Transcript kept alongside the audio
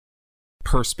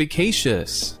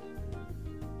Perspicacious.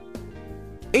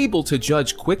 Able to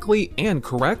judge quickly and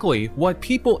correctly what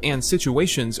people and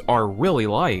situations are really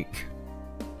like.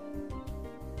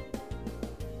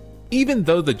 Even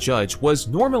though the judge was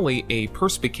normally a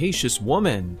perspicacious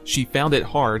woman, she found it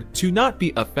hard to not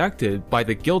be affected by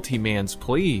the guilty man's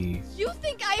plea. You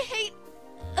think I hate...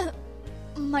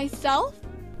 myself?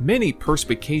 Many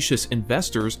perspicacious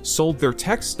investors sold their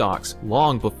tech stocks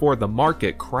long before the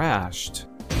market crashed.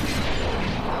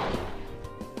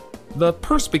 The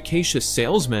perspicacious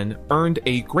salesman earned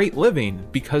a great living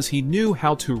because he knew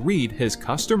how to read his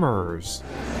customers.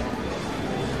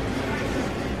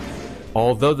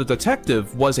 Although the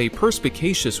detective was a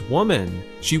perspicacious woman,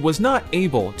 she was not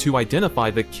able to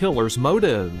identify the killer's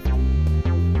motive.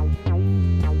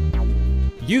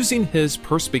 Using his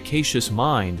perspicacious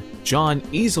mind, John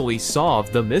easily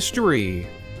solved the mystery.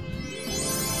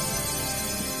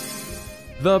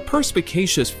 The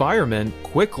perspicacious fireman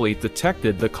quickly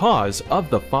detected the cause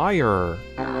of the fire.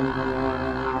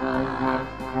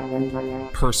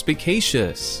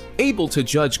 Perspicacious. Able to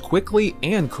judge quickly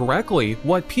and correctly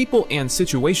what people and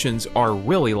situations are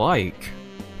really like.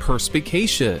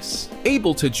 Perspicacious.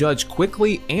 Able to judge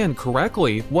quickly and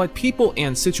correctly what people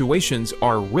and situations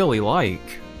are really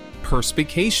like.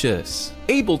 Perspicacious.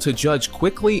 Able to judge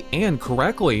quickly and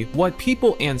correctly what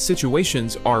people and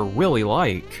situations are really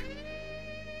like.